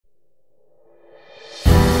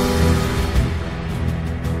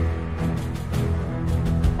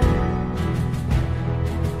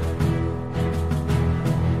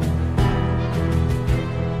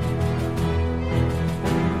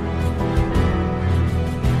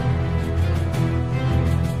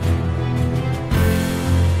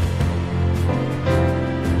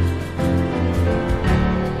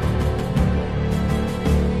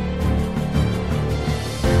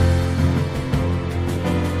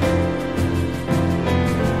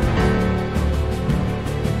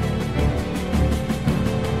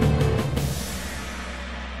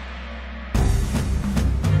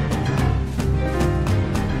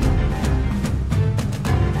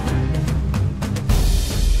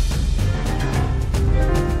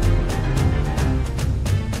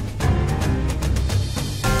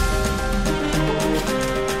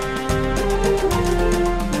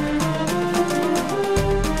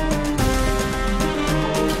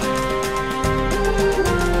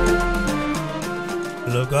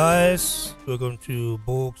guys, welcome to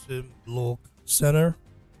Boxing Block Center,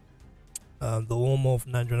 the home of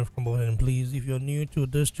Nigerian promotion. Please, if you're new to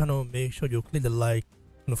this channel, make sure you click the like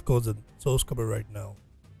and of course the subscribe right now.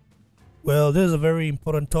 Well, this is a very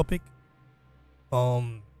important topic.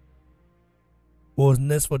 What's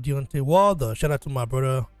next for Deontay Wilder? Shout out to my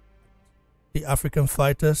brother, the African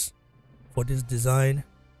fighters, for this design.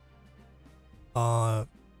 I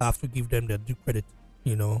have to give them their due credit.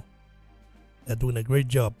 You know, they're doing a great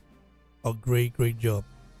job, a great job.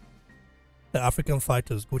 The African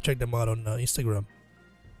fighters, go check them out on Instagram.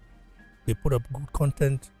 They put up good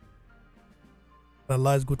content,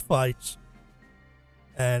 analyze good fights,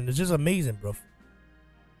 and it's just amazing, bro.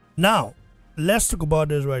 Now, let's talk about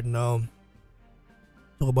this right now.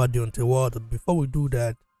 Talk about Deontay Wilder. Before we do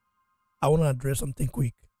that, I want to address something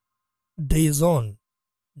quick. DAZN,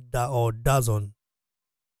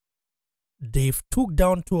 they've took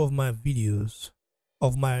down 2 of my videos,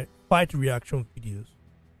 of my fight reaction videos.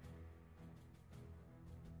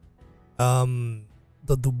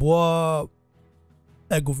 The Dubois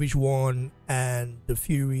Egovic one and the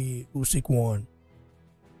Fury Usyk one.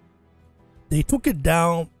 They took it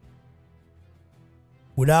down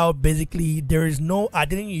without basically, there is no, I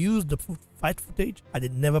didn't use the fight footage. I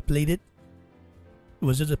never played it. It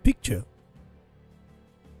was just a picture.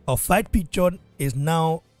 A fight picture is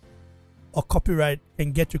now a copyright,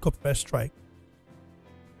 can get you copyright strike.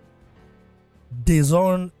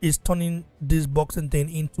 DAZN is turning this boxing thing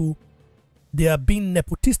into, they are being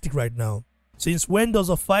nepotistic right now. Since when does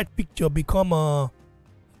a fight picture become a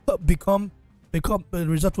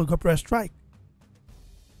result of a copyright strike?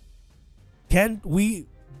 Can't we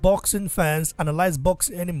boxing fans analyze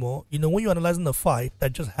boxing anymore? You know, when you're analyzing a fight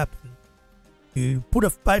that just happened, you put a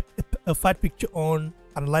fight picture on,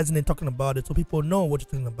 analyzing and talking about it so people know what you're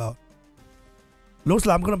talking about. Looks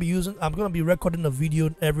like I'm gonna be recording a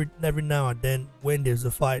video every now and then when there's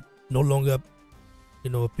a fight. No longer,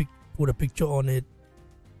 you know, put a picture on it.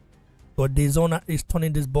 But DAZN is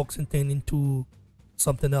turning this boxing thing into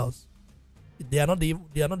something else. They are not the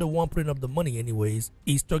one putting up the money anyways.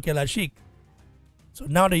 It's CALLNG. So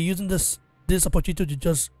now they're using this opportunity to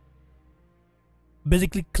just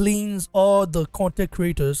basically cleanse all the content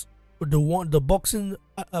creators, the boxing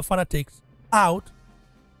fanatics out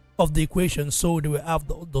of the equation, so they will have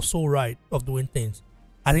the sole right of doing things.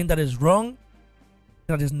 I think that is wrong.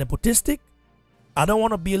 That is nepotistic. I don't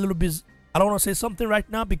want to be a little bit, I don't want to say something right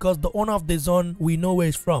now because the owner of DAZN, we know where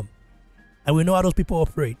he's from and we know how those people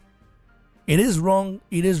operate. It is wrong.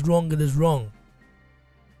 It is wrong. It is wrong.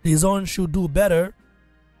 DAZN should do better,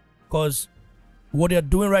 because what they're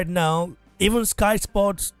doing right now, even Sky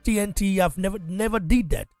Sports, TNT, have never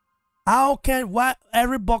did that. Why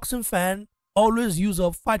every boxing fan always use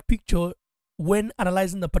a fight picture when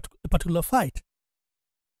analyzing a particular fight?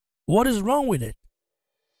 What is wrong with it?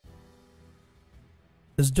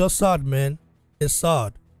 It's just sad, man. It's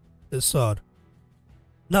sad. It's sad.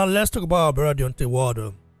 Now let's talk about our brother Deontay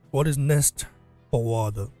Wilder. What is next for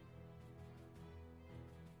Wilder?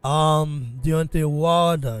 Deontay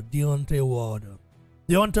Wilder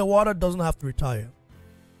doesn't have to retire.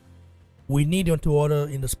 We need Deontay Wilder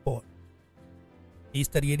in the sport. He's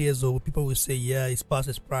 38 years old. People will say, yeah, he's past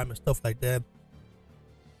his prime and stuff like that.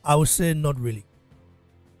 I would say not really.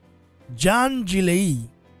 John Gilley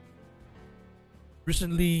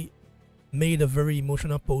recently made a very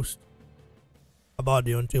emotional post about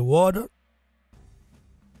Deontay Wilder.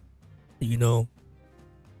 You know,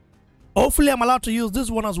 hopefully I'm allowed to use this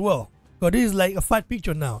one as well, because this is like a fight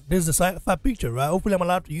picture now. This is a fight picture, right? Hopefully I'm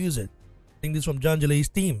allowed to use it. I think this is from John Gilley's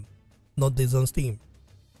team, not DAZN's team.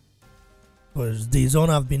 Because DAZN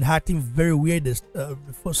have been acting very weird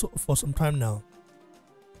for some time now.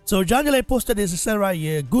 So John Gilley posted this, said right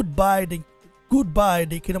here, goodbye the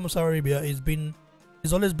Kingdom of Saudi Arabia. It's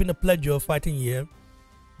always been a pleasure fighting here.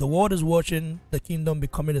 The world is watching the kingdom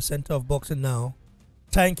becoming the center of boxing now.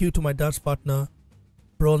 Thank you to my dance partner,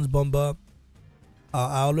 Bronze Bomber.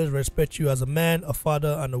 I always respect you as a man, a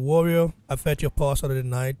father, and a warrior. I felt your power Saturday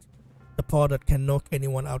night, the power that can knock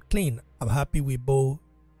anyone out clean. I'm happy we both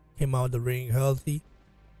came out the ring healthy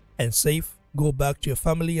and safe. Go back to your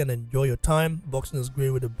family and enjoy your time. Boxing is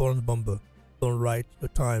great with the Bronze Bomber. Don't write your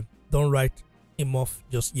time. Don't write him off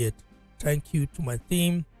just yet. Thank you to my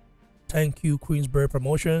team. Thank you, Queensberry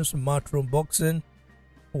Promotions, Matron Boxing,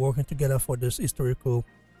 for working together for this historical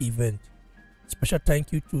event. Special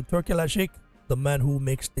thank you to CALLNG, the man who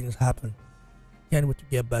makes things happen. Can't wait to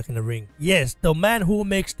get back in the ring. Yes, the man who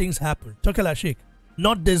makes things happen. CALLNG,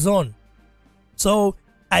 not DAZN. So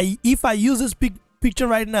if I use this big picture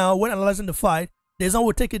right now when analyzing the fight, DAZN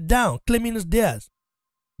will take it down, claiming it's theirs.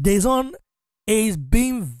 DAZN is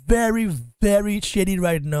being very, very shady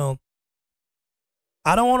right now.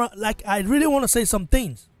 I don't want to, like, I really want to say some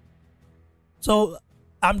things. So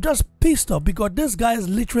I'm just pissed off because this guy is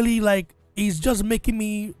literally like, he's just making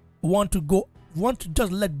me want to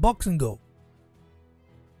just let boxing go.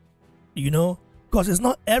 You know? Because it's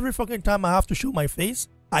not every fucking time I have to show my face,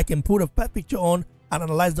 I can put a picture on and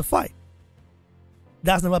analyze the fight.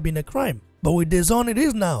 That's never been a crime. But with this on, it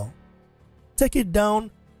is now. Take it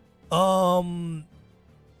down. Videos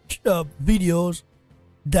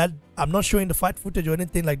that I'm not showing the fight footage or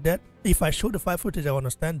anything like that. If I show the fight footage, I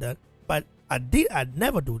understand that. But I'd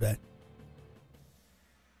never do that.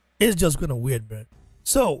 It's just gonna weird, man.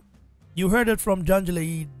 So, you heard it from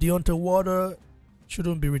Janjali. Deontay Wilder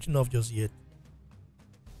shouldn't be written off just yet.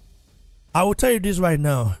 I will tell you this right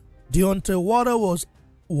now. Deontay Wilder was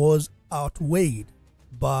outweighed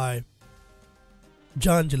by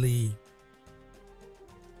Janjali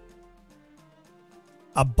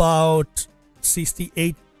about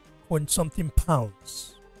 68 point something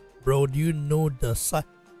pounds. Bro, do you know the size?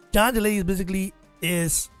 Janjali is basically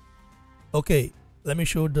okay. Let me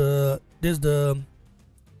show the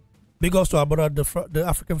big ups to about the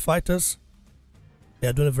African fighters. They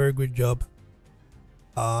are doing a very great job.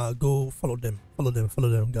 Go follow them,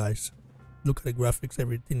 guys. Look at the graphics,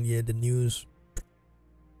 everything here, the news.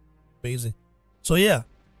 Amazing. So yeah,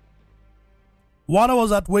 Wilder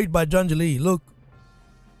was outweighed by Janjali. Look,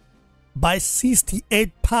 by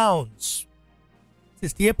 68 pounds.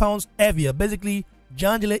 68 pounds heavier. Basically,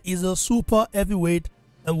 Janjali is a super heavyweight,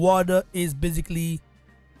 and Wilder is basically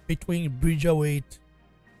between Bridgerweight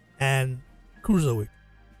and cruiserweight.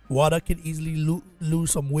 Wilder can easily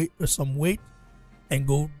lose some weight and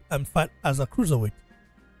go and fight as a cruiserweight.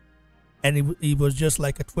 And he was just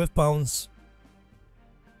like a 12 pounds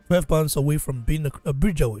away from being a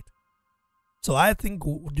Bridgerweight. So I think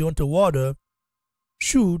Deontay Wilder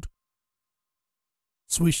should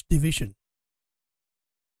switch division.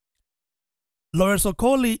 Lawrence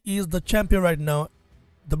Okolie is the champion right now,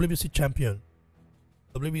 WBC champion,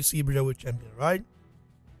 WBC Bridgerweight champion, right?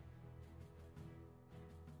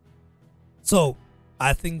 So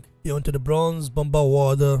I think Deontay the Bronze Bomber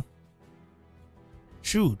Wilder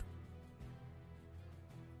should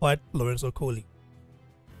fight Lawrence Okolie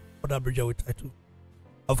for that Bridgerweight title.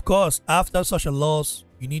 Of course, after such a loss,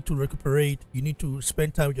 you need to recuperate, you need to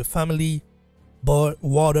spend time with your family, but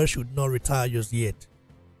Wilder should not retire just yet.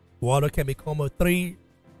 Wilder can become a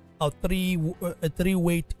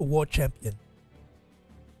three-weight world champion.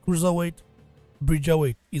 Cruiserweight,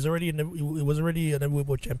 Bridgerweight. He was already an heavyweight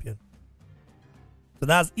world champion. So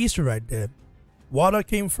that's history right there. Wilder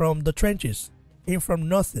came from the trenches, came from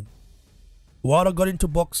nothing. Wilder got into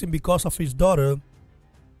boxing because of his daughter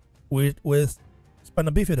with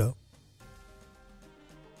spina bifida.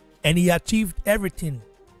 And he achieved everything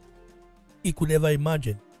he could ever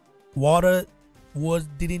imagine. Wilder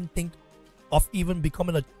didn't think of even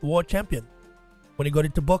becoming a world champion when he got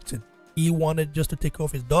into boxing. He wanted just to take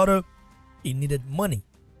off his daughter. He needed money.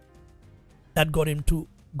 That got him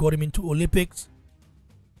into Olympics,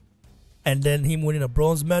 and then him winning a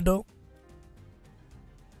bronze medal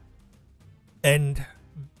and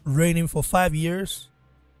reigning for 5 years,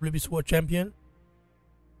 WBC world champion.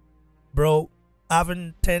 Bro,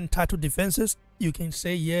 having 10 title defenses, you can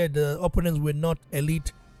say, yeah, the opponents were not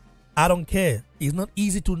elite. I don't care. It's not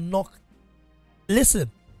easy to knock.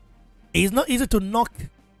 Listen, it's not easy to knock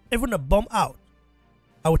even a bum out.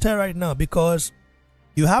 I will tell you right now, because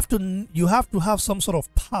you have to have some sort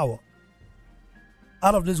of power,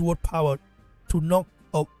 out of this word power, to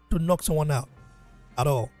knock someone out at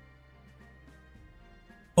all.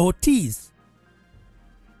 Ortiz,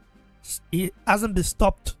 he hasn't been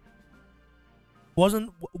stopped. Was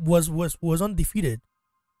undefeated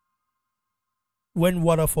when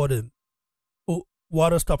Wilder fought him.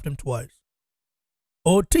 Wilder stopped him twice.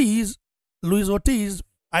 Luis Ortiz,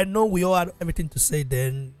 I know we all had everything to say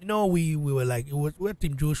then. You know, we were like, we're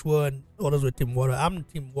Team Joshua and others were Team Wilder. I'm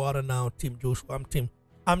Team Wilder now, Team Joshua.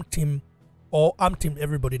 I'm Team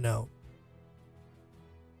everybody now.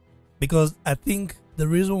 Because I think the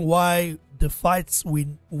reason why the fights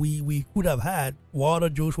we could have had, Wilder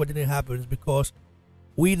Joshua, didn't happen is because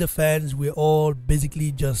we the fans, we're all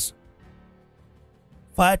basically just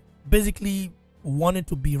basically wanting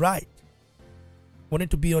to be right, wanting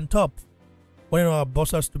to be on top, wanting our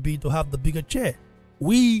bosses to have the bigger chair.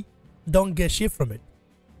 We don't get shit from it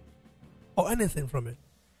or anything from it.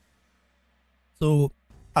 So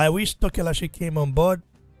I wish Tokelashi came on board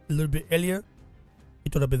a little bit earlier.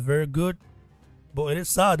 It would have been very good, but it is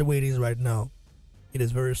sad the way it is right now. It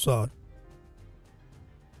is very sad.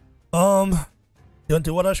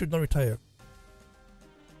 Deontay Wilder should not retire.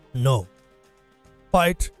 No.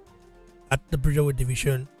 Fight at the Bridgerweight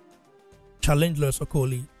division. Challenge Lawrence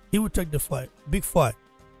Okoli. He will take the fight. Big fight.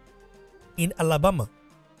 In Alabama.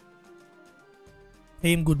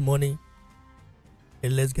 Pay him good money.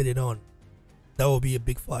 And let's get it on. That will be a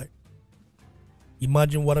big fight.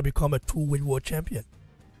 Imagine what I become a two-weight world champion.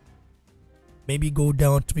 Maybe go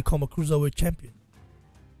down to become a cruiserweight champion.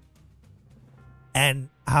 And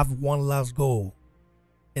have one last goal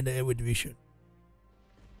in the heavyweight division.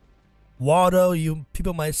 Wilder,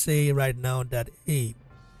 people might say right now that, hey,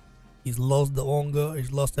 he's lost the hunger,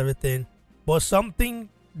 he's lost everything. But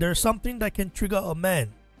there's something that can trigger a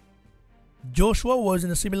man. Joshua was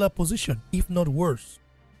in a similar position, if not worse.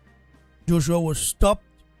 Joshua was stopped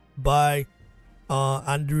by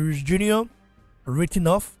Andrews Jr., written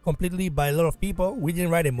off completely by a lot of people. We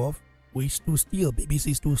didn't write him off. We stood still.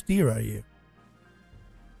 BBC stood still right here.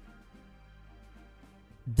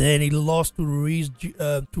 Then he lost to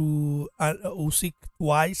Usyk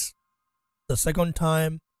twice. The second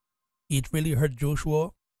time, it really hurt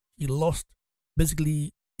Joshua. He lost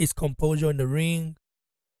basically his composure in the ring.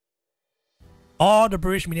 All the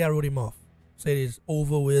British media wrote him off. Said it's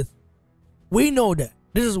over with. We know that.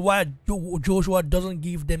 This is why Joshua doesn't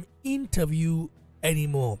give them interview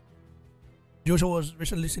anymore. Joshua was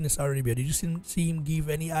recently seen in Saudi Arabia. Did you see him give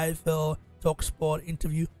any IFL Talk Sport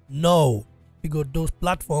interview? No. Because those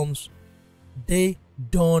platforms, they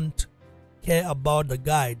don't care about the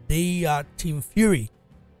guy. They are Team Fury.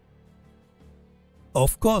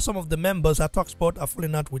 Of course, some of the members at TalkSport are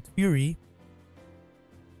falling out with Fury.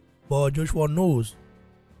 But Joshua knows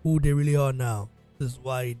who they really are now. This is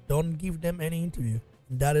why he don't give them any interview.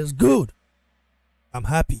 And that is good. I'm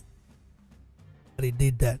happy that he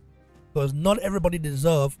did that. Because not everybody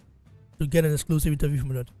deserves to get an exclusive interview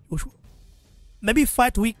from Joshua. Maybe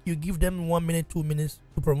fight week, you give them 1 minute, 2 minutes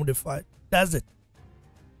to promote the fight. That's it.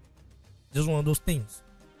 Just one of those things.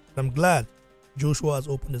 I'm glad Joshua has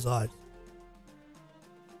opened his eyes.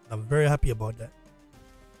 I'm very happy about that.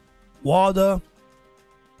 Wilder,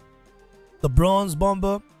 the bronze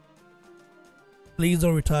bomber, please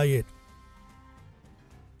don't retire yet.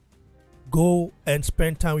 Go and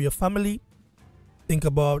spend time with your family. Think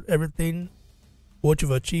about everything, what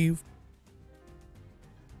you've achieved,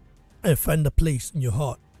 and find a place in your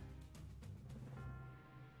heart.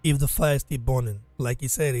 If the fire is still burning, like he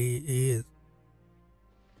said he is,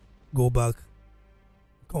 go back,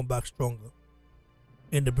 come back stronger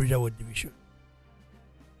in the Bridgerweight division.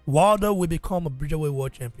 Wilder will become a Bridgerweight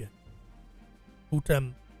world champion.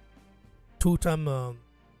 Two-time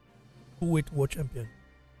two-weight world champion.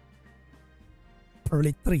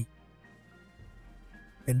 Probably 3.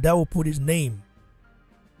 And that will put his name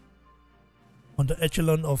on the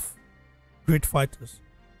echelon of great fighters.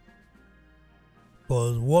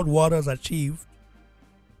 Because what Wilder has achieved,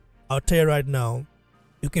 I'll tell you right now,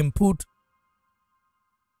 you can put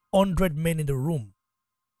 100 men in the room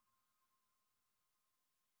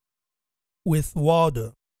with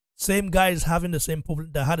Wilder. Same guys having the same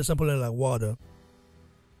problem, that had the same problem like Wilder.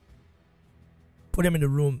 Put them in the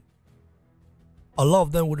room. A lot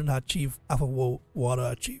of them wouldn't achieve half of what Wilder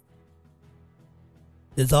achieved.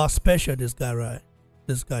 It's how special this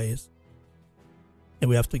guy is. And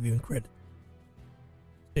we have to give him credit.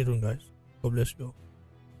 Stay tuned, guys. God bless you all.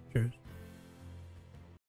 Cheers.